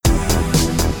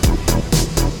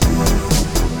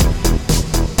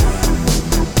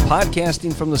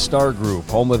Podcasting from the Star Group,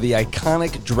 home of the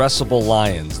iconic dressable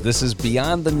lions. This is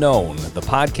Beyond the Known, the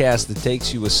podcast that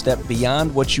takes you a step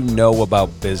beyond what you know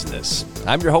about business.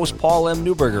 I'm your host, Paul M.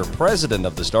 Newberger, president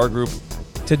of the Star Group.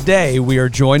 Today, we are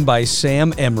joined by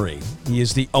Sam Emery. He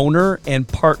is the owner and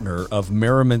partner of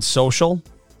Merriment Social,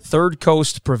 Third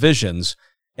Coast Provisions,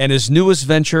 and his newest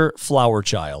venture, Flower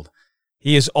Child.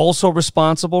 He is also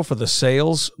responsible for the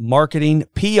sales, marketing,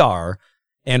 PR,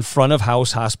 and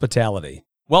front-of-house hospitality.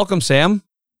 Welcome, Sam.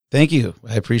 Thank you.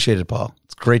 I appreciate it, Paul.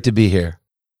 It's great to be here.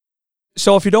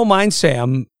 So if you don't mind,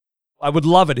 Sam, I would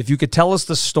love it if you could tell us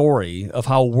the story of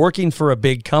how working for a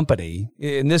big company,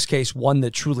 in this case, one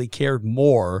that truly cared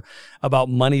more about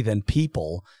money than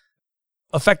people,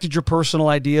 affected your personal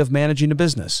idea of managing a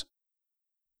business.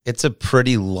 It's a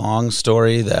pretty long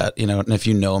story that, and if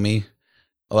you know me,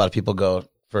 a lot of people go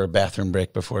for a bathroom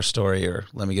break before a story or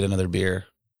let me get another beer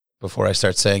before I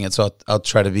start saying it. So I'll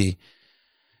try to be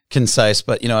concise.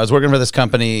 But, I was working for this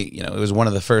company. It was one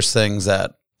of the first things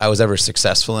that I was ever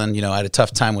successful in. I had a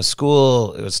tough time with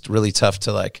school. It was really tough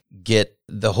to get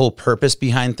the whole purpose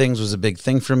behind things was a big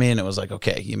thing for me. And it was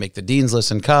okay, you make the dean's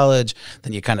list in college,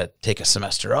 then you kind of take a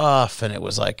semester off. And it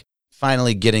was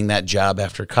finally getting that job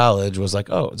after college was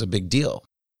oh, it's a big deal.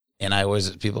 And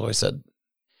people always said,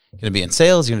 you're going to be in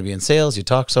sales. You're going to be in sales. You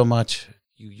talk so much.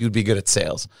 You'd be good at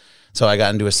sales. So I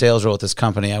got into a sales role at this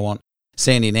company. I won't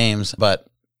say any names, but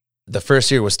the first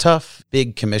year was tough,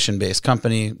 big commission-based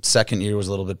company. Second year was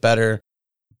a little bit better.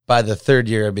 By the third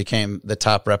year, I became the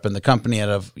top rep in the company out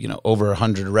of, over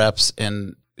 100 reps,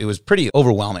 and it was pretty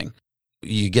overwhelming.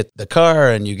 You get the car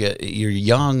and you're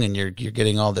young and you're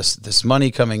getting all this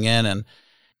money coming in, and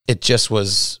it just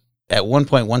was at one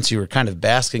point, once you were kind of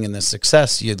basking in this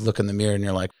success, you'd look in the mirror and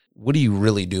you're like, what are you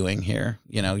really doing here?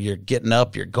 You're getting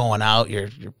up, you're going out, you're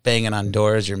banging on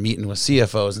doors, you're meeting with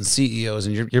CFOs and CEOs,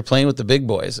 and you're playing with the big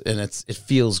boys, and it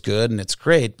feels good and it's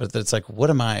great. But it's what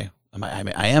am I?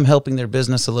 I am helping their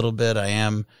business a little bit. I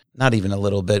am not even a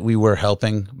little bit. We were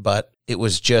helping, but it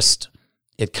was just,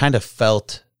 it kind of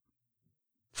felt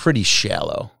pretty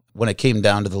shallow when it came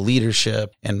down to the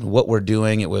leadership and what we're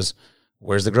doing. It was,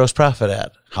 where's the gross profit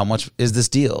at? How much is this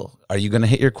deal? Are you going to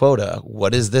hit your quota?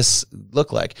 What does this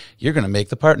look like? You're going to make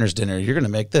the partners dinner. You're going to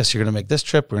make this. You're going to make this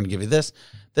trip. We're going to give you this.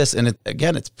 And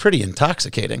it's pretty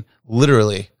intoxicating.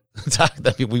 Literally,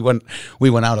 we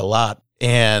went out a lot,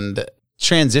 and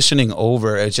transitioning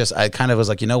over, I kind of was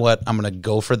you know what? I'm going to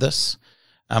go for this.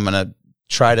 I'm going to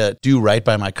try to do right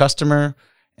by my customer,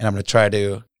 and I'm going to try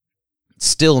to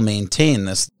still maintain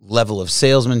this level of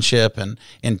salesmanship and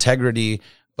integrity.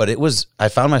 But I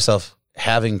found myself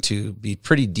having to be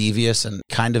pretty devious and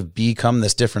kind of become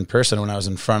this different person when I was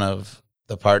in front of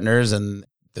the partners and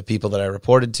the people that I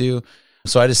reported to.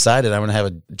 So I decided I'm going to have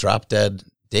a drop dead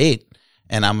date,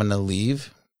 and I'm going to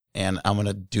leave, and I'm going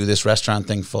to do this restaurant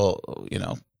thing full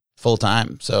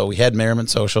time. So we had Merriment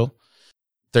Social.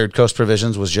 Third Coast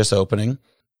Provisions was just opening.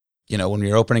 When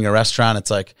you're opening a restaurant, it's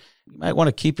you might want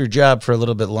to keep your job for a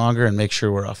little bit longer and make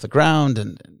sure we're off the ground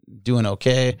and doing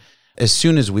okay. As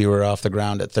soon as we were off the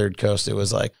ground at Third Coast, it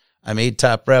was I made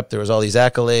top rep. There was all these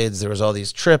accolades. There was all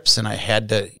these trips, and I had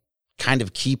to kind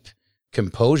of keep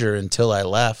composure until I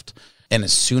left. And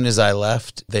as soon as I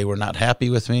left, they were not happy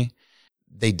with me.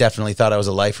 They definitely thought I was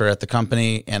a lifer at the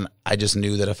company, and I just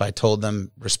knew that if I told them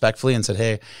respectfully and said,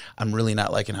 hey, I'm really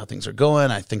not liking how things are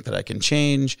going, I think that I can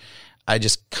change, I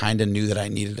just kind of knew that I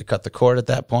needed to cut the cord at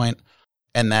that point.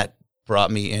 And that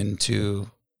brought me into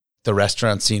the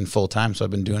restaurant scene full time. So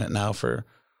I've been doing it now for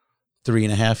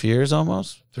 3.5 years,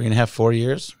 almost 3.5, 4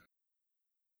 years.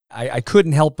 I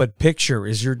couldn't help but picture,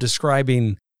 as you're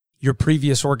describing your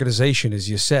previous organization,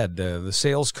 as you said, the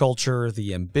sales culture,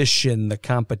 the ambition, the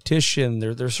competition.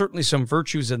 There's certainly some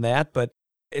virtues in that, but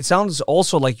it sounds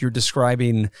also like you're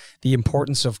describing the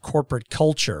importance of corporate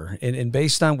culture. And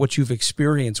based on what you've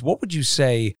experienced, what would you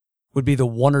say would be the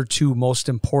one or two most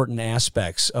important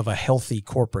aspects of a healthy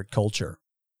corporate culture?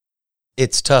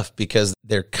 It's tough because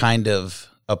they're kind of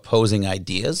opposing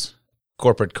ideas.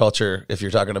 Corporate culture, if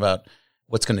you're talking about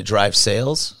what's going to drive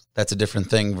sales, that's a different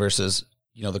thing versus,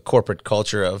 the corporate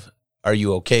culture of, are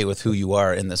you okay with who you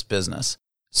are in this business?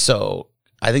 So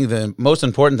I think the most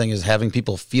important thing is having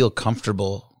people feel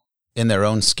comfortable in their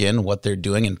own skin, what they're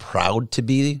doing, and proud to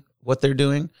be what they're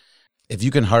doing. If you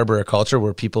can harbor a culture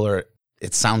where people are,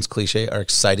 it sounds cliche, are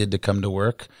excited to come to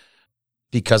work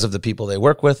because of the people they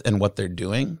work with and what they're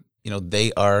doing,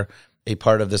 they are a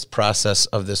part of this process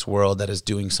of this world that is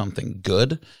doing something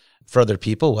good for other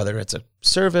people, whether it's a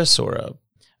service or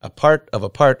a part of a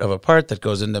part of a part that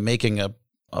goes into making a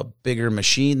bigger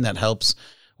machine that helps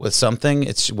with something.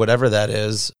 It's whatever that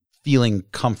is, feeling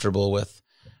comfortable with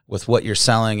with what you're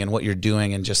selling and what you're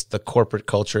doing and just the corporate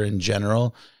culture in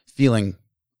general, feeling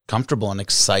comfortable and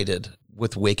excited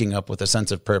with waking up with a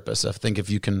sense of purpose. I think if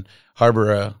you can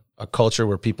harbor a culture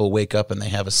where people wake up and they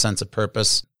have a sense of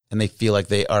purpose and they feel like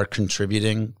they are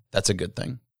contributing, that's a good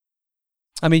thing.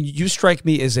 I mean, you strike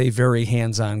me as a very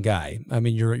hands-on guy. I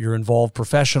mean, you're involved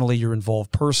professionally, you're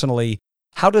involved personally.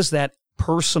 How does that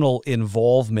personal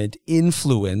involvement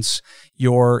influence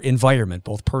your environment,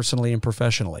 both personally and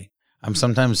professionally? I'm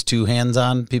sometimes too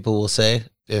hands-on, people will say.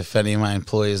 If any of my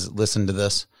employees listen to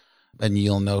this, and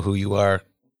you'll know who you are,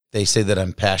 they say that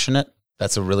I'm passionate.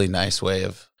 That's a really nice way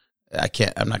of,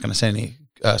 I'm not going to say any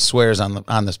swears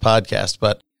on this podcast,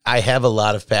 but I have a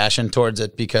lot of passion towards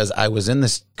it because I was in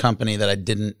this company that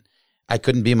I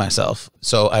couldn't be myself.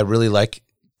 So I really like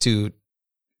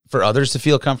for others to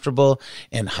feel comfortable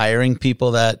and hiring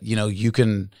people that, you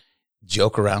can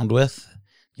joke around with.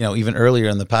 Even earlier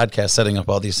in the podcast, setting up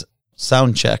all these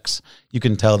sound checks, you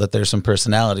can tell that there's some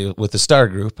personality with the Star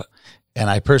Group. And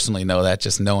I personally know that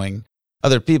just knowing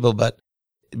other people, but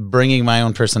bringing my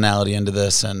own personality into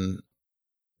this and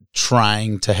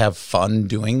trying to have fun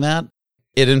doing that,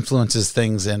 it influences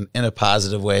things in a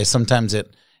positive way. Sometimes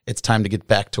it's time to get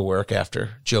back to work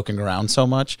after joking around so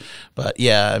much. But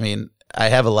yeah, I mean, I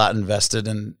have a lot invested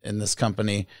in this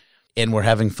company and we're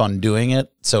having fun doing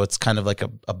it. So it's kind of like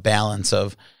a balance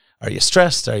of, are you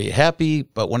stressed? Are you happy?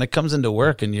 But when it comes into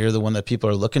work and you're the one that people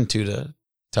are looking to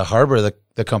harbor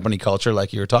the company culture,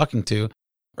 like you were talking to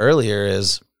earlier,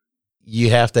 is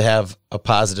you have to have a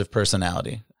positive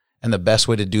personality. And the best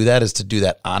way to do that is to do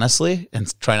that honestly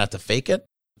and try not to fake it.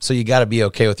 So you got to be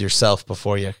okay with yourself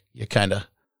before you kind of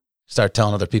start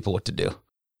telling other people what to do.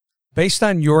 Based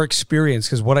on your experience,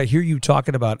 because what I hear you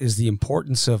talking about is the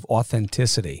importance of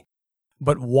authenticity.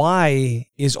 But why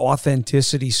is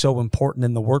authenticity so important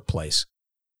in the workplace?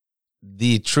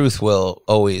 The truth will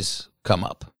always come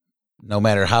up. No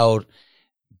matter how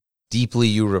deeply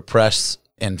you repress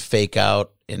and fake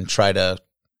out and try to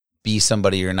be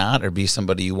somebody you're not or be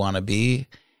somebody you want to be,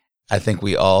 I think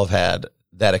we all have had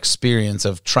that experience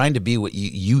of trying to be what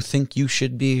you think you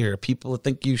should be, or people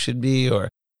think you should be, or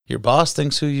your boss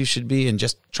thinks who you should be, and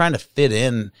just trying to fit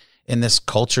in this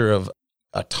culture of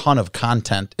a ton of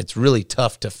content. It's really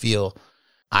tough to feel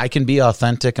I can be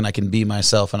authentic and I can be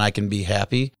myself and I can be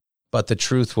happy, but the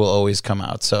truth will always come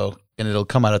out. And it'll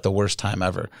come out at the worst time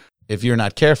ever if you're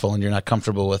not careful and you're not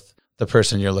comfortable with the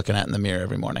person you're looking at in the mirror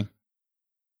every morning.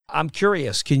 I'm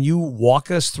curious, can you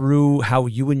walk us through how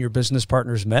you and your business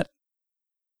partners met?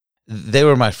 They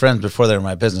were my friends before they were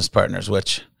my business partners,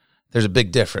 which there's a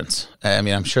big difference. I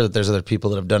mean, I'm sure that there's other people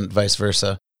that have done it vice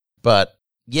versa. But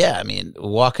yeah, I mean,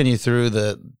 walking you through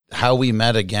how we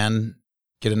met again,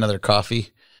 get another coffee,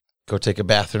 go take a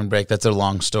bathroom break. That's a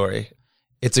long story.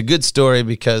 It's a good story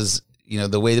because,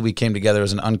 the way that we came together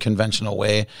was an unconventional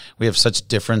way. We have such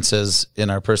differences in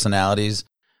our personalities.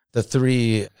 The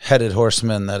three-headed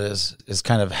horseman that is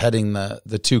kind of heading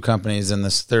the two companies in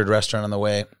this third restaurant on the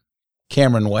way,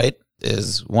 Cameron White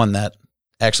is one that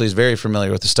actually is very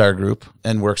familiar with the Star Group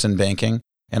and works in banking.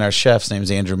 And our chef's name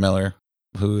is Andrew Miller,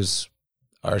 who's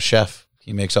our chef.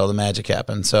 He makes all the magic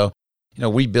happen. So,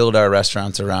 we build our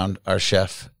restaurants around our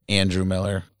chef, Andrew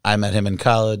Miller. I met him in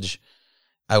college.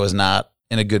 I was not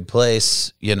in a good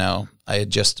place. I had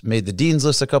just made the dean's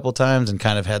list a couple times and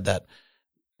kind of had that,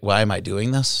 why am I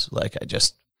doing this? Like, I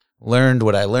just learned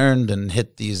what I learned and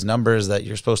hit these numbers that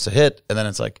you're supposed to hit. And then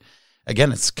it's like,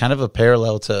 again, it's kind of a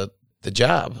parallel to the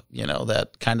job,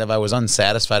 that kind of, I was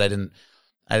unsatisfied. I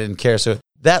didn't care. So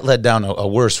that led down a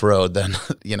worse road than,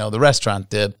 the restaurant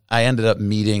did. I ended up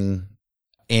meeting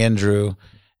Andrew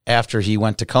after he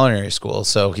went to culinary school.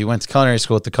 So he went to culinary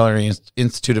school at the Culinary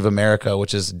Institute of America,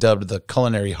 which is dubbed the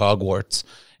Culinary Hogwarts.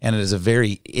 And it is a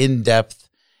very in-depth,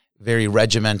 very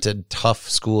regimented, tough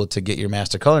school to get your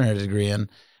master culinary degree in.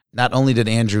 Not only did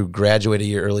Andrew graduate a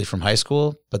year early from high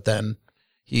school, but then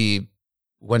he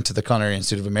went to the Culinary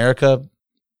Institute of America,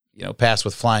 passed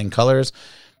with flying colors,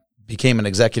 became an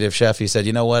executive chef. He said,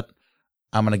 you know what?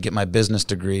 I'm going to get my business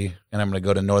degree and I'm going to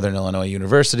go to Northern Illinois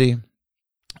University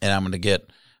and I'm going to get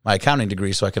my accounting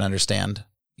degree so I can understand,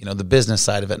 the business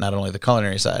side of it, not only the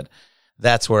culinary side.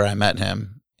 That's where I met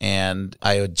him. And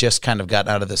I had just kind of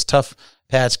gotten out of this tough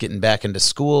patch, getting back into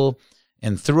school.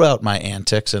 And throughout my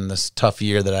antics and this tough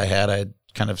year that I had, I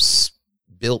kind of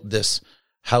built this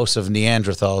house of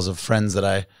Neanderthals, of friends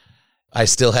that I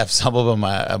still have. Some of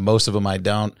them, most of them I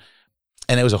don't.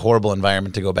 And it was a horrible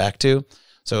environment to go back to.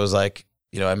 So it was like,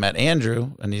 I met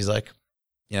Andrew and he's like,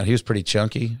 he was pretty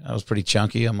chunky. I was pretty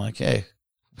chunky. I'm like, hey,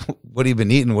 what have you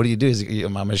been eating? What do you do?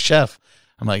 I'm a chef.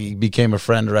 I'm like, he became a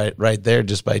friend right there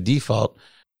just by default.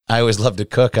 I always loved to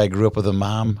cook. I grew up with a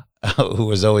mom who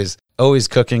was always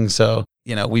cooking. So,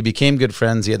 we became good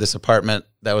friends. He had this apartment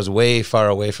that was way far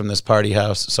away from this party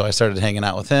house. So I started hanging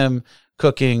out with him,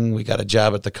 cooking. We got a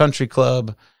job at the country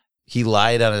club. He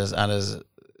lied on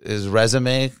his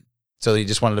resume. So he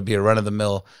just wanted to be a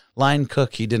run-of-the-mill line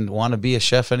cook. He didn't want to be a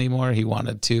chef anymore. He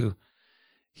wanted to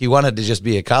just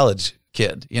be a college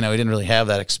kid. He didn't really have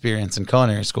that experience in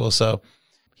culinary school. So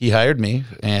he hired me,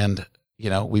 and,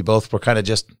 we both were kind of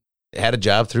just had a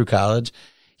job through college.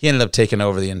 He ended up taking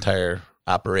over the entire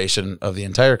operation of the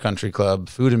entire country club,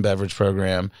 food and beverage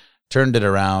program, turned it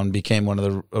around, became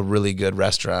a really good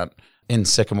restaurant in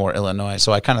Sycamore, Illinois.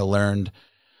 So I kind of learned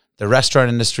the restaurant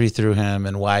industry through him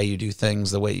and why you do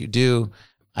things the way you do.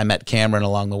 I met Cameron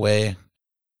along the way.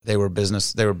 They were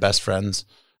best friends.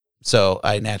 So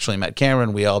I naturally met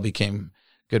Cameron. We all became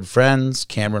good friends.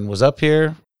 Cameron was up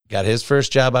here, got his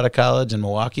first job out of college in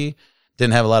Milwaukee.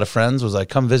 Didn't have a lot of friends, was like,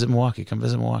 come visit Milwaukee.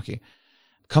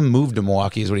 Come move to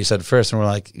Milwaukee is what he said first. And we're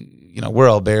like, we're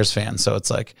all Bears fans. So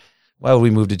it's like, why would we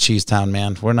move to Cheesetown,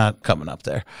 man? We're not coming up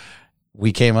there.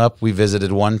 We came up, we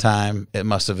visited one time. It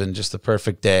must have been just the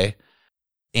perfect day.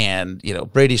 And,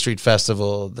 Brady Street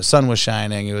Festival, the sun was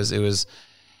shining. It was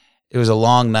a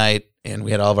long night, and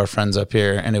we had all of our friends up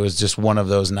here. And it was just one of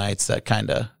those nights that kind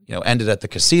of, ended at the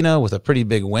casino with a pretty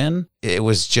big win. It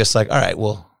was just like, all right,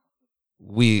 well,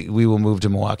 we will move to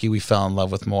Milwaukee. We fell in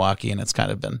love with Milwaukee, and it's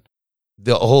kind of been,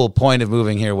 the whole point of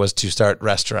moving here was to start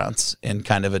restaurants in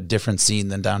kind of a different scene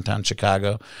than downtown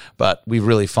Chicago. But we've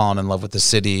really fallen in love with the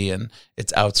city and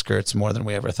its outskirts more than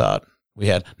we ever thought we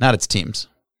had, not its teams.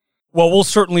 Well, we'll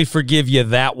certainly forgive you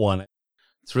that one.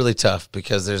 It's really tough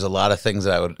because there's a lot of things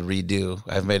that I would redo.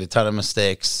 I've made a ton of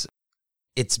mistakes.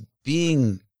 It's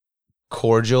being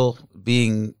cordial,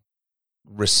 being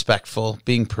respectful,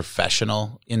 being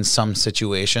professional in some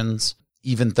situations,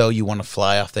 even though you want to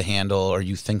fly off the handle or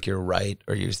you think you're right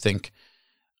or you think,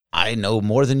 I know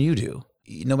more than you do.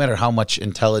 No matter how much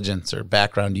intelligence or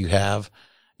background you have,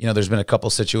 there's been a couple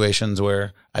situations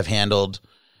where I've handled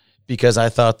because I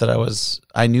thought that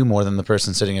I knew more than the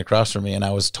person sitting across from me, and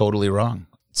I was totally wrong.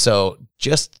 So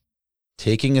just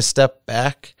taking a step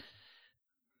back,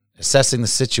 assessing the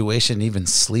situation, even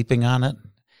sleeping on it,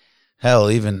 hell,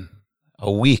 even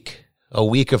a week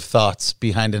of thoughts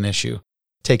behind an issue.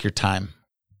 Take your time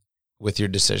with your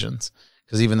decisions,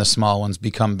 because even the small ones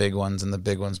become big ones and the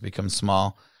big ones become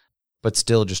small, but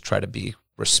still just try to be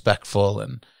respectful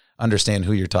and understand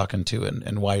who you're talking to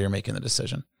and why you're making the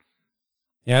decision.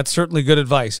 Yeah, it's certainly good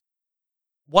advice.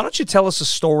 Why don't you tell us a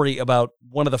story about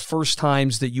one of the first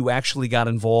times that you actually got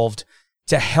involved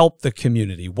to help the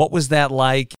community? What was that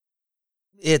like?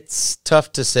 It's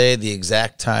tough to say the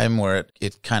exact time where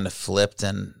it kind of flipped,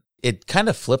 and it kind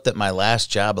of flipped at my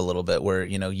last job a little bit where,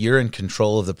 you're in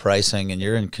control of the pricing and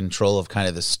you're in control of kind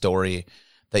of the story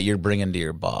that you're bringing to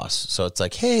your boss. So it's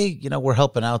like, hey, we're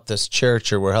helping out this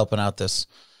church or we're helping out this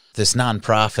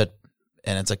nonprofit.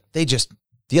 And it's like,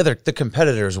 the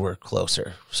competitors were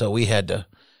closer. So we had to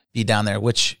be down there,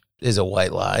 which is a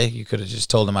white lie. You could have just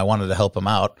told them I wanted to help them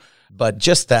out. But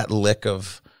just that lick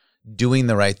of doing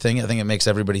the right thing, I think it makes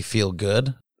everybody feel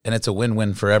good, and it's a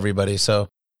win-win for everybody. So,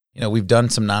 we've done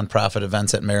some nonprofit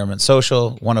events at Merriment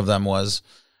Social. One of them was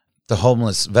the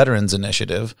Homeless Veterans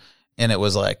Initiative, and it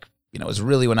was like, it was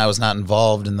really when I was not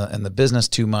involved in the business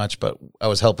too much, but I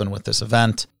was helping with this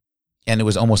event, and it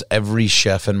was almost every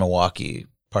chef in Milwaukee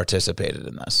participated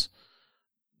in this.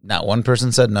 Not one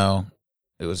person said no.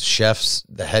 It was chefs,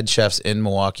 the head chefs in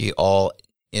Milwaukee, all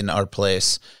in our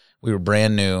place. We were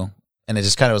brand new, and it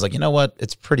just kind of was like, you know what?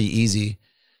 It's pretty easy,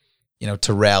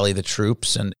 to rally the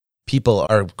troops, and people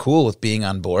are cool with being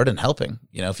on board and helping.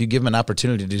 If you give them an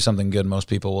opportunity to do something good, most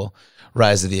people will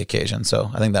rise to the occasion. So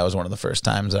I think that was one of the first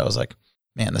times I was like,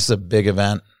 man, this is a big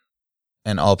event,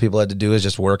 and all people had to do is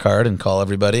just work hard and call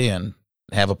everybody and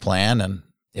have a plan, and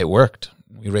it worked.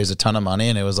 We raised a ton of money,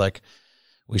 and it was like,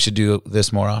 we should do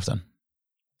this more often.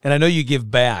 And I know you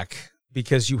give back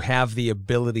because you have the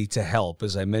ability to help,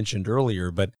 as I mentioned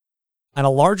earlier, but on a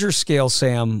larger scale,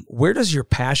 Sam, where does your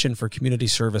passion for community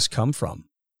service come from?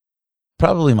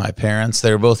 Probably my parents.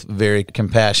 They were both very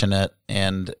compassionate,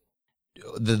 and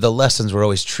the lessons were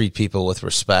always treat people with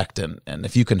respect, and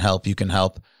if you can help, you can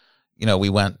help. We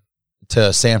went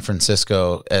to San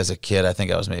Francisco as a kid. I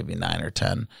think I was maybe 9 or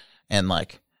 10, and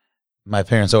like my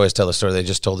parents always tell the story. They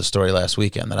just told the story last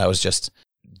weekend that I was just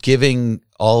giving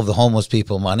all of the homeless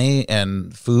people money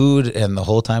and food, and the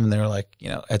whole time, and they were like,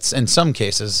 it's in some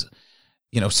cases,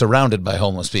 surrounded by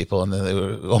homeless people, and then they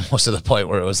were almost to the point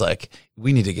where it was like,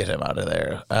 we need to get him out of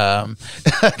there.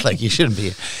 Like, you shouldn't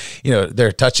be,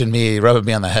 they're touching me, rubbing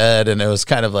me on the head, and it was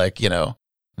kind of like,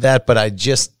 that, but I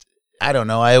don't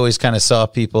know. I always kind of saw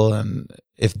people, and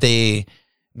if they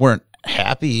weren't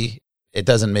happy, it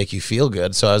doesn't make you feel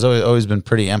good. So I was always been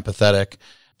pretty empathetic,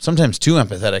 sometimes too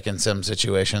empathetic in some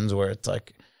situations where it's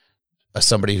like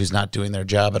somebody who's not doing their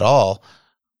job at all,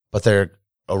 but they're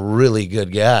a really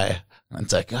good guy. And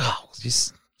it's like, oh,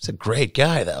 he's a great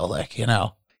guy though. Like,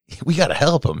 we got to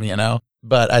help him,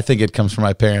 But I think it comes from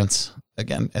my parents,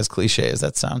 again, as cliche as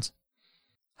that sounds.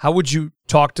 How would you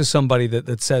talk to somebody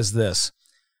that says this?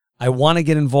 I want to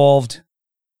get involved,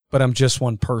 but I'm just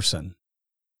one person.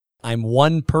 I'm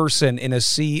one person in a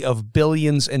sea of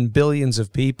billions and billions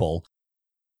of people.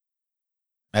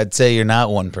 I'd say you're not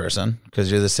one person,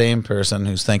 because you're the same person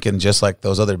who's thinking just like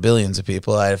those other billions of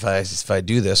people. If I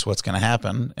do this, what's going to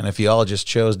happen? And if you all just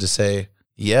chose to say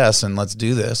yes and let's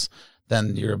do this,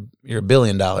 then you're $1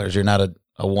 billion. You're not a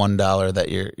 $1 that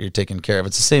you're taking care of.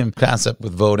 It's the same concept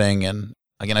with voting. And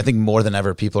again, I think more than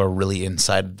ever, people are really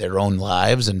inside their own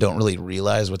lives and don't really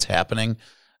realize what's happening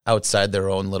outside their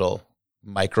own little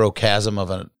microcosm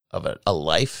of a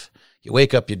life. You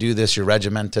wake up, you do this, you're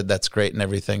regimented, that's great and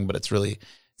everything, but it's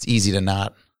easy to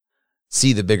not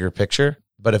see the bigger picture.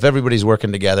 But if everybody's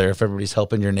working together, if everybody's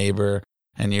helping your neighbor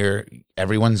and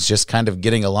everyone's just kind of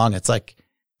getting along, it's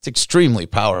extremely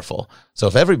powerful. So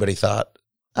if everybody thought,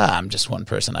 I'm just one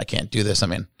person, I can't do this,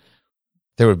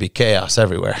 there would be chaos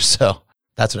everywhere. So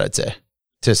that's what I'd say,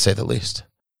 to say the least.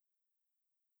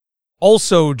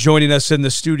 Also joining us in the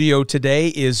studio today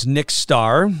is Nick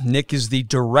Starr. Nick is the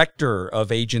Director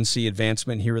of Agency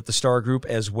Advancement here at the Starr Group,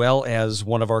 as well as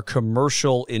one of our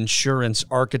commercial insurance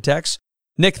architects.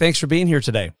 Nick, thanks for being here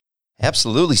today.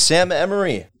 Absolutely. Sam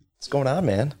Emery, what's going on,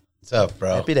 man? What's up,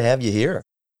 bro? Happy to have you here.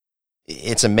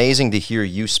 It's amazing to hear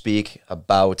you speak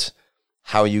about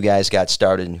how you guys got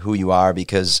started and who you are,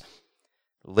 because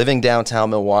living downtown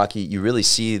Milwaukee, you really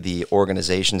see the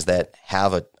organizations that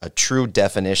have a true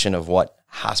definition of what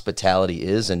hospitality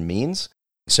is and means.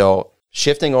 So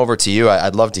shifting over to you,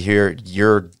 I'd love to hear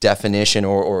your definition,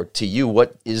 or to you,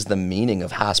 what is the meaning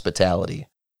of hospitality?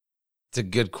 It's a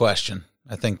good question.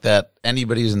 I think that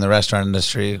anybody who's in the restaurant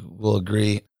industry will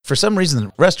agree. For some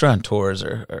reason, restaurateurs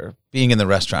or being in the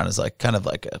restaurant is people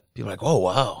are like, oh,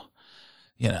 wow,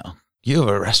 you have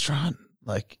a restaurant?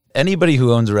 Like, anybody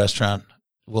who owns a restaurant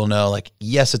will know,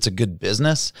 yes, it's a good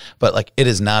business, but it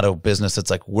is not a business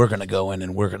that's we're going to go in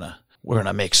and we're going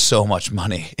to make so much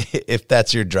money. If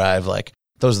that's your drive,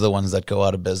 those are the ones that go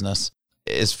out of business.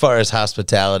 As far as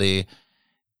hospitality,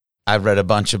 I've read a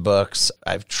bunch of books.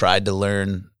 I've tried to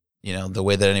learn, the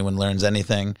way that anyone learns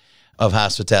anything of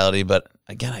hospitality. But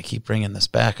again, I keep bringing this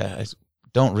back. I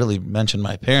don't really mention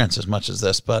my parents as much as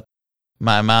this, but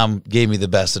my mom gave me the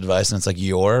best advice. And it's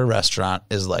your restaurant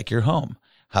is like your home.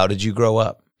 How did you grow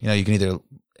up? You can either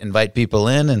invite people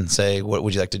in and say, what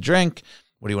would you like to drink?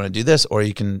 What do you want to do this? Or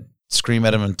you can scream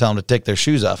at them and tell them to take their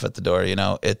shoes off at the door.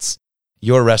 It's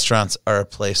your restaurants are a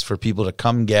place for people to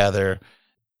come gather,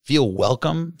 feel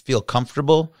welcome, feel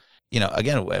comfortable.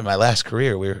 Again, in my last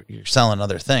career, you're selling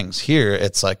other things. Here,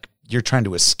 it's you're trying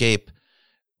to escape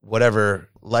whatever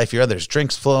life you're in. There's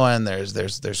drinks flowing.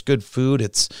 There's good food.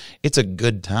 It's a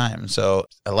good time. So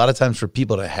a lot of times for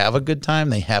people to have a good time,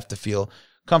 they have to feel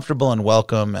comfortable and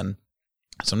welcome. And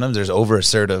sometimes there's over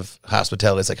assertive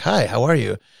hospitality. It's hi, how are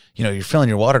you? You're filling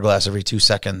your water glass every 2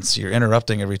 seconds. You're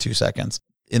interrupting every 2 seconds.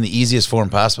 In the easiest form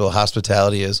possible,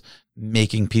 hospitality is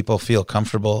making people feel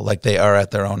comfortable like they are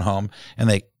at their own home, and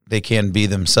they can be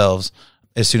themselves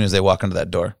as soon as they walk into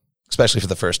that door, especially for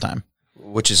the first time.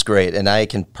 Which is great. And I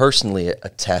can personally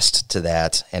attest to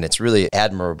that. And it's really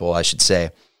admirable, I should say,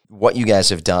 what you guys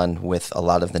have done with a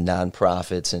lot of the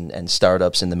nonprofits and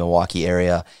startups in the Milwaukee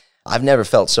area. I've never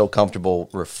felt so comfortable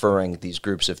referring these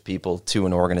groups of people to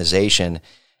an organization.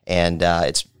 And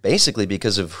it's basically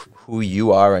because of who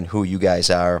you are and who you guys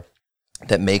are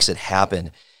that makes it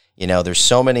happen. There's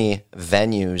so many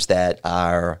venues that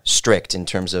are strict in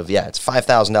terms of, it's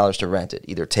 $5,000 to rent it,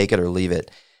 either take it or leave it.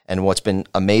 And what's been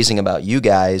amazing about you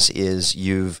guys is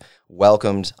you've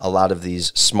welcomed a lot of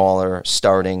these smaller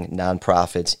starting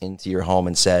nonprofits into your home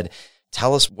and said,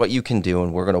 tell us what you can do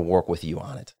and we're going to work with you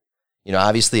on it.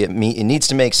 Obviously it needs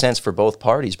to make sense for both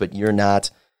parties, but you're not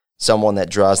someone that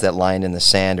draws that line in the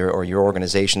sand, or your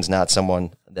organization's not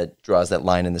someone that draws that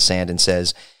line in the sand and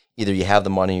says either you have the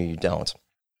money or you don't.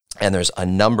 And there's a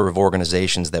number of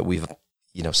organizations that we've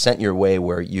sent your way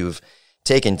where you've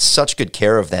taken such good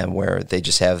care of them, where they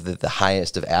just have the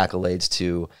highest of accolades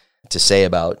to say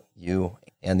about you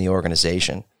and the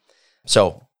organization.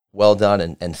 So well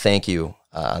done, and thank you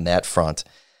on that front.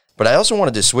 But I also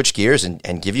wanted to switch gears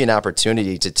and give you an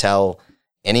opportunity to tell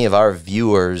any of our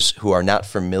viewers who are not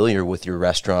familiar with your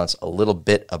restaurants a little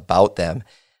bit about them.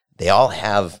 They all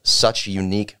have such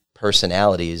unique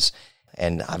personalities.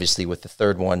 And obviously with the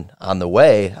third one on the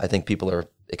way, I think people are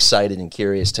excited and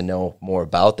curious to know more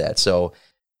about that. So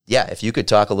yeah, if you could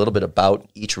talk a little bit about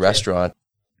each restaurant.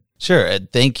 Sure.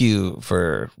 Thank you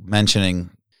for mentioning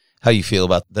how you feel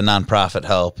about the nonprofit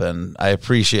help. And I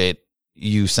appreciate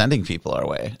you sending people our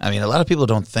way. I mean, a lot of people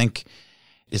don't think,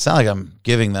 it's not like I'm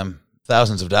giving them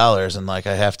thousands of dollars and like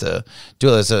I have to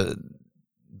do this.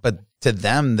 But to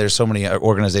them, there's so many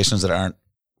organizations that aren't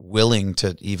willing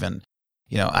to even,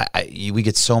 we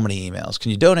get so many emails.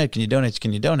 Can you donate? Can you donate?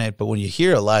 Can you donate? But when you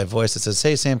hear a live voice that says,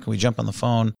 hey, Sam, can we jump on the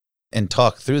phone and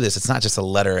talk through this? It's not just a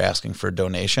letter asking for a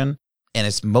donation. And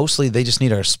it's mostly they just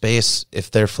need our space.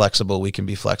 If they're flexible, we can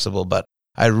be flexible. But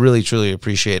I really, truly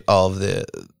appreciate all of the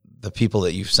people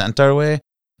that you've sent our way,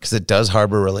 because it does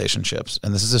harbor relationships.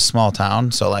 And this is a small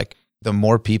town. So like the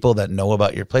more people that know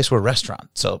about your place, we're a restaurant.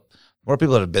 So more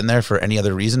people that have been there for any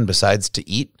other reason besides to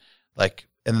eat, like,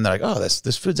 and then they're like, oh,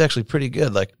 this food's actually pretty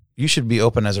good. Like, you should be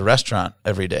open as a restaurant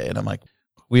every day. And I'm like,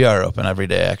 we are open every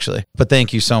day, actually. But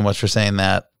thank you so much for saying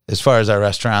that. As far as our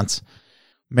restaurants,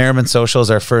 Merriman Social is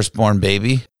our firstborn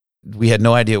baby. We had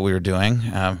no idea what we were doing.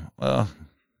 Well,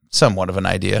 somewhat of an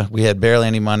idea. We had barely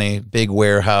any money, big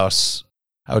warehouse.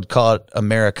 I would call it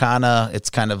Americana. It's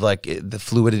kind of like the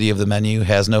fluidity of the menu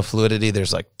has no fluidity.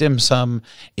 There's like dim sum,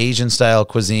 Asian style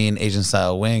cuisine, Asian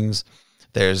style wings.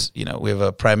 There's, we have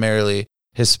a primarily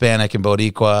Hispanic and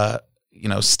Boricua,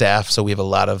 staff. So we have a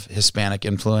lot of Hispanic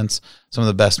influence. Some of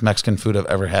the best Mexican food I've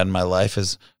ever had in my life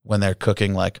is when they're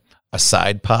cooking like a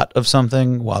side pot of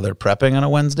something while they're prepping on a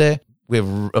Wednesday. We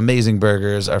have amazing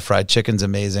burgers. Our fried chicken's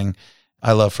amazing.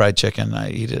 I love fried chicken.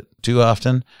 I eat it too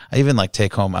often. I even like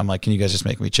take home. I'm like, can you guys just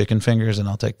make me chicken fingers and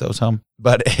I'll take those home?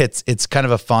 But it's kind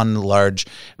of a fun, large,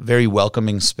 very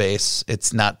welcoming space.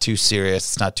 It's not too serious.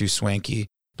 It's not too swanky,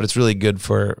 but it's really good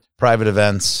for private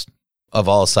events of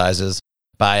all sizes,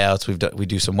 buyouts. We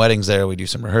do some weddings there. We do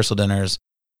some rehearsal dinners.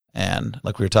 And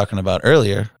like we were talking about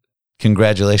earlier,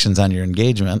 congratulations on your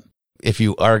engagement. If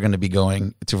you are going to be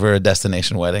going for a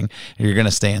destination wedding, you're going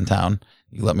to stay in town,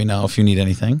 you let me know if you need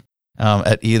anything.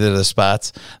 At either of the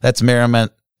spots. That's Merriman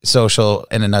Social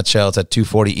in a nutshell. It's at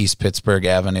 240 East Pittsburgh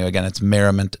Avenue. Again, it's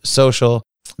Merriment Social.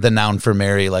 The noun for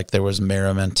Mary, like there was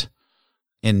merriment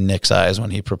in Nick's eyes when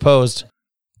he proposed.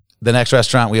 The next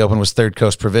restaurant we opened was Third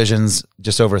Coast Provisions,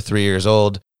 just over 3 years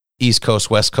old. East Coast,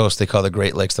 West Coast, they call the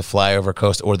Great Lakes the Flyover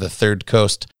Coast or the Third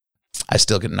Coast. I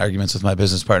still get in arguments with my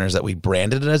business partners that we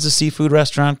branded it as a seafood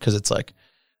restaurant because it's like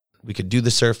we could do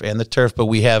the surf and the turf, but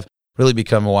we have really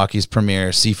become Milwaukee's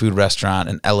premier seafood restaurant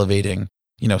and elevating,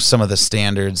 some of the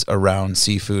standards around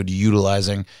seafood,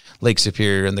 utilizing Lake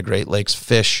Superior and the Great Lakes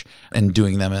fish and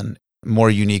doing them in more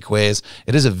unique ways.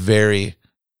 It is a very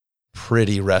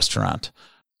pretty restaurant,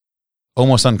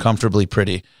 almost uncomfortably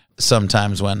pretty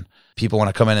sometimes when people want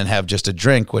to come in and have just a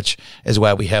drink, which is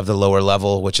why we have the lower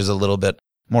level, which is a little bit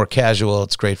more casual.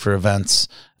 It's great for events.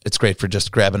 It's great for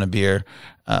just grabbing a beer.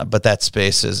 But that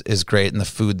space is great, and the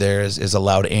food there is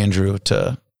allowed Andrew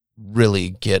to really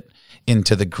get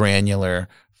into the granular,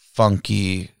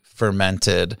 funky,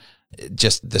 fermented,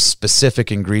 just the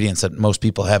specific ingredients that most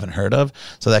people haven't heard of.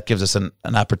 So that gives us an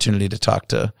opportunity to talk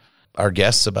to our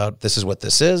guests about this is what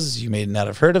this is. You may not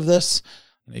have heard of this.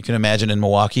 You can imagine in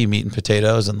Milwaukee, meat and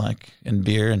potatoes and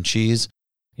beer and cheese.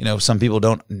 Some people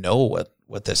don't know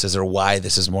what this is or why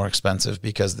this is more expensive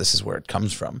because this is where it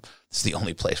comes from. It's the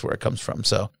only place where it comes from.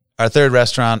 So our third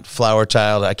restaurant, Flower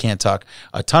Child, I can't talk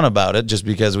a ton about it just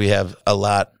because we have a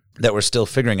lot that we're still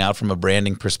figuring out from a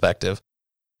branding perspective.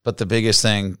 But the biggest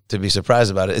thing to be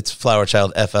surprised about it's Flower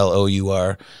Child,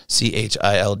 FLOURCHILD,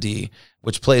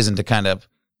 which plays into kind of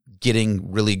getting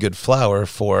really good flour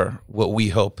for what we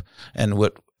hope and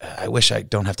what I wish I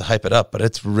don't have to hype it up, but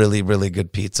it's really, really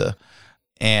good pizza.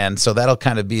 And so that'll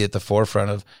kind of be at the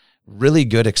forefront of really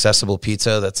good, accessible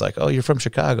pizza that's like, oh, you're from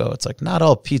Chicago. It's like not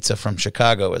all pizza from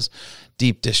Chicago is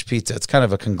deep dish pizza. It's kind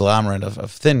of a conglomerate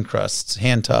of thin crusts,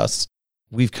 hand tossed.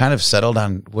 We've kind of settled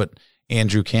on what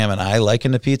Andrew, Cam, and I like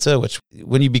in the pizza, which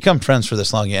when you become friends for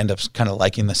this long, you end up kind of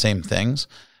liking the same things.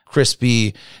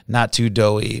 Crispy, not too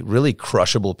doughy, really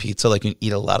crushable pizza. Like you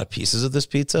eat a lot of pieces of this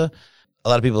pizza. A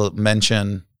lot of people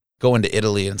mention going to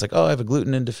Italy and it's like, oh, I have a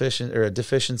gluten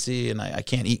deficiency and I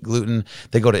can't eat gluten.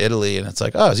 They go to Italy and it's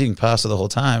like, oh, I was eating pasta the whole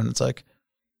time. And it's like,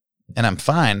 and I'm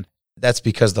fine. That's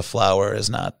because the flour is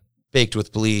not baked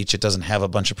with bleach. It doesn't have a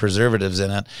bunch of preservatives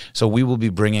in it. So we will be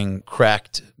bringing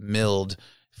cracked, milled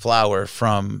flour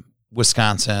from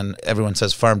Wisconsin. Everyone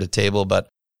says farm to table, but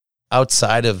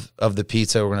outside of the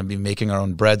pizza, we're going to be making our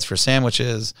own breads for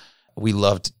sandwiches. We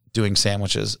loved doing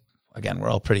sandwiches. Again, we're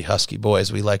all pretty husky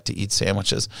boys. We like to eat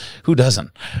sandwiches. Who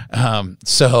doesn't?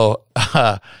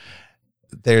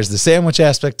 There's the sandwich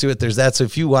aspect to it. There's that. So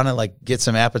if you want to like get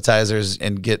some appetizers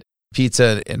and get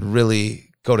pizza and really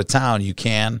go to town, you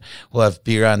can. We'll have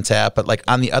beer on tap. But like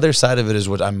on the other side of it is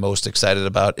what I'm most excited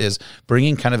about is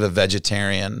bringing kind of a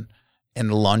vegetarian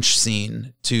and lunch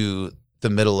scene to the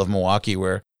middle of Milwaukee,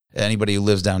 where anybody who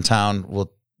lives downtown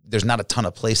there's not a ton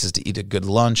of places to eat a good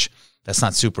lunch. That's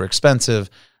not super expensive.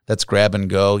 That's grab and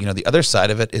go. The other side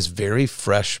of it is very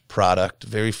fresh product,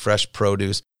 very fresh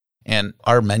produce. And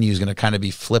our menu is going to kind of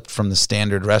be flipped from the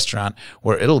standard restaurant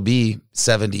where it'll be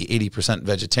 70, 80%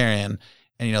 vegetarian.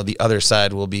 And, the other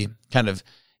side will be kind of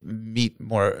meat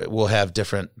more. We'll have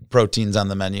different proteins on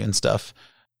the menu and stuff.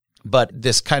 But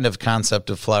this kind of concept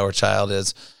of Flower Child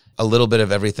is a little bit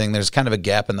of everything. There's kind of a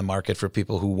gap in the market for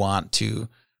people who want to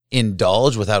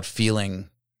indulge without feeling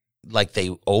like they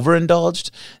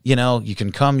overindulged. You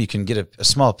can come, you can get a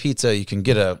small pizza, you can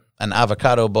get an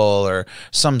avocado bowl or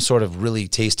some sort of really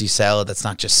tasty salad that's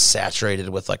not just saturated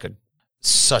with like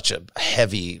such a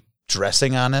heavy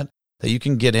dressing on it, that you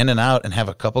can get in and out and have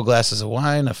a couple glasses of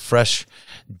wine, a fresh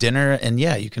dinner, and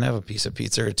yeah, you can have a piece of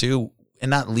pizza or two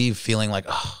and not leave feeling like,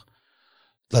 oh,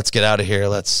 let's get out of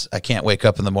here. I can't wake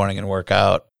up in the morning and work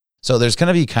out. So there's going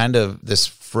to be kind of this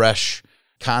fresh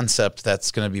concept that's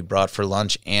going to be brought for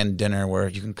lunch and dinner, where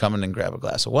you can come in and grab a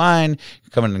glass of wine, you can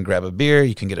come in and grab a beer,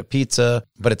 you can get a pizza,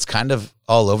 but it's kind of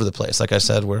all over the place. Like I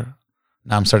said, now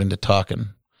I'm starting to talk and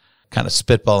kind of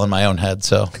spitball in my own head,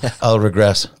 so I'll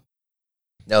regress.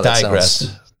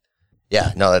 Digress.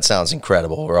 That sounds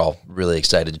incredible. We're all really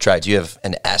excited to try. Do you have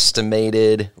an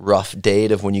estimated rough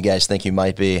date of when you guys think you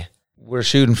might be? We're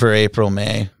shooting for April,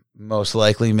 May, most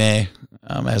likely May,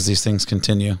 as these things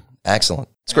continue. Excellent.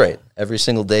 It's great. Every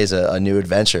single day is a new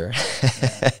adventure.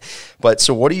 But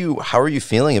so how are you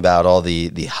feeling about all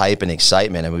the hype and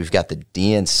excitement? And we've got the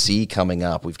DNC coming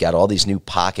up. We've got all these new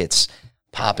pockets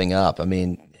popping up. I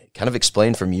mean, kind of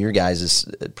explain from your guys'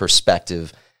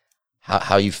 perspective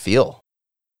how you feel.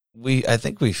 I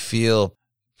think we feel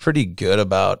pretty good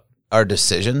about our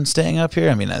decision staying up here.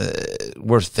 I mean,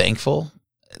 we're thankful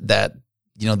that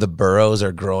the boroughs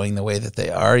are growing the way that they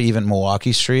are. Even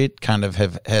Milwaukee Street kind of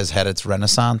has had its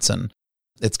renaissance, and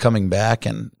it's coming back.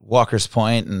 And Walker's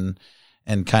Point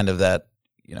and kind of that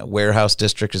warehouse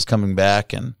district is coming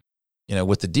back, and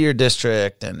with the Deer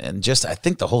District and just I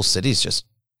think the whole city's just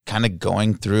kind of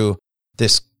going through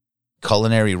this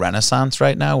culinary renaissance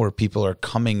right now, where people are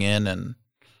coming in and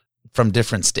from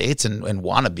different states and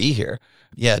want to be here.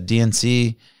 Yeah,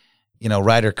 DNC,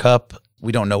 Ryder Cup.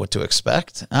 We don't know what to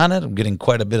expect on it. I'm getting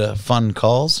quite a bit of fun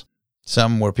calls.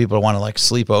 Some where people want to like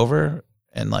sleep over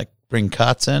and like bring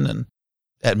cots in. And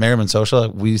at Merriman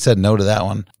Social, we said no to that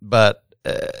one. But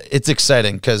it's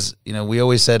exciting because, we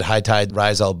always said high tide,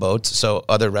 rise all boats. So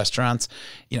other restaurants,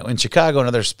 in Chicago and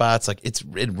other spots, like it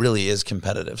really is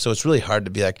competitive. So it's really hard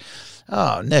to be like,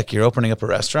 oh, Nick, you're opening up a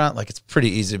restaurant. Like it's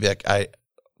pretty easy to be like,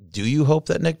 do you hope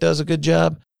that Nick does a good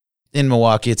job? In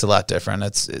Milwaukee, it's a lot different.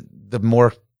 The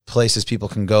more places people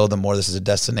can go, the more this is a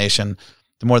destination,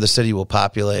 the more the city will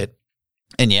populate.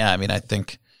 And yeah, I mean, I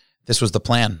think this was the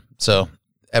plan. So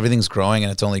everything's growing,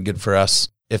 and it's only good for us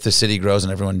if the city grows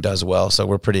and everyone does well. So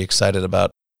we're pretty excited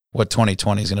about what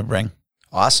 2020 is going to bring.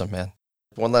 Awesome, man.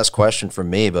 One last question from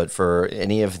me, but for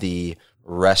any of the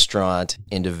restaurant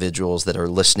individuals that are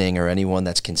listening or anyone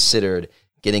that's considered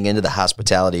getting into the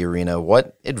hospitality arena,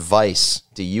 what advice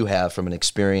do you have from an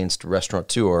experienced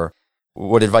restaurateur?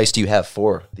 What advice do you have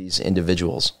for these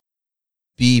individuals?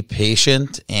 Be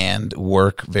patient and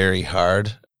work very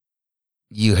hard.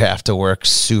 You have to work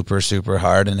super, super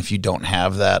hard. And if you don't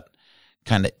have that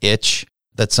kind of itch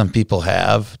that some people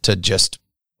have to just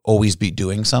always be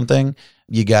doing something,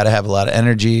 you got to have a lot of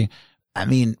energy. I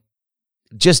mean,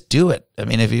 just do it. I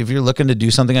mean, if you're looking to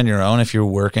do something on your own, if you're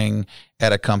working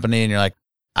at a company and you're like,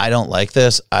 I don't like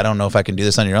this, I don't know if I can do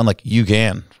this on your own, like you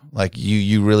can. Like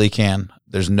you really can.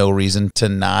 There's no reason to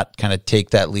not kind of take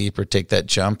that leap or take that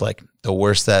jump. Like the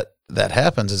worst that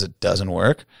happens is it doesn't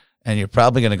work, and you're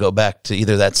probably going to go back to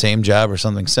either that same job or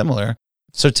something similar.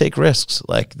 So take risks.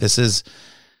 Like this is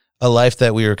a life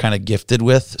that we were kind of gifted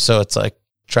with. So it's like,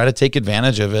 try to take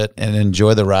advantage of it and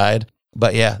enjoy the ride.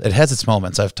 But yeah, it has its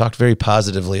moments. I've talked very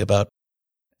positively about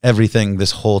everything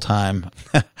this whole time,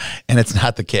 and it's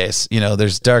not the case.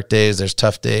 There's dark days, there's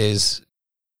tough days,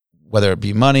 whether it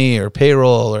be money or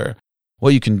payroll or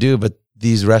what you can do, but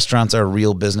these restaurants are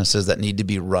real businesses that need to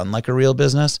be run like a real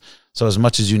business. So as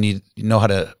much as you know how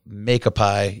to make a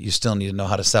pie, you still need to know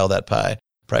how to sell that pie,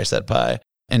 price that pie,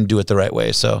 and do it the right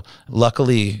way. So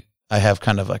luckily, I have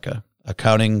kind of like a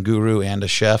accounting guru and a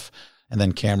chef. And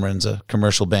then Cameron's a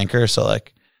commercial banker. So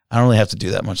like, I don't really have to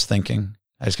do that much thinking.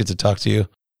 I just get to talk to you.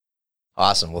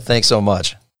 Awesome. Well, thanks so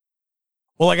much.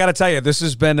 Well, I got to tell you, this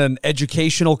has been an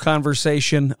educational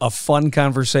conversation, a fun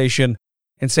conversation.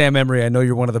 And Sam Emery, I know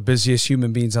you're one of the busiest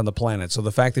human beings on the planet. So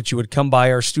the fact that you would come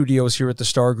by our studios here at the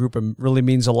Star Group really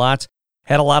means a lot.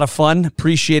 Had a lot of fun.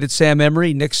 Appreciate it, Sam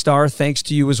Emery. Nick Starr, thanks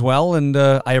to you as well. And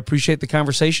I appreciate the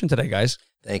conversation today, guys.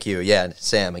 Thank you. Yeah,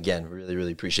 Sam, again, really,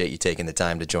 really appreciate you taking the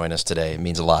time to join us today. It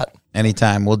means a lot.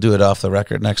 Anytime. We'll do it off the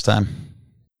record next time.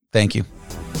 Thank you.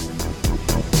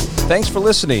 Thanks for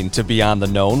listening to Beyond the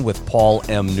Known with Paul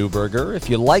M. Neuberger. If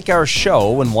you like our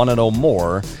show and want to know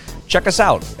more, check us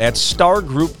out at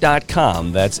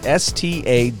stargroup.com. That's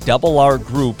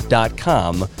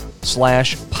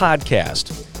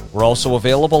STARRgroup.com/podcast. We're also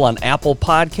available on Apple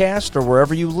Podcast or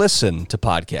wherever you listen to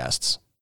podcasts.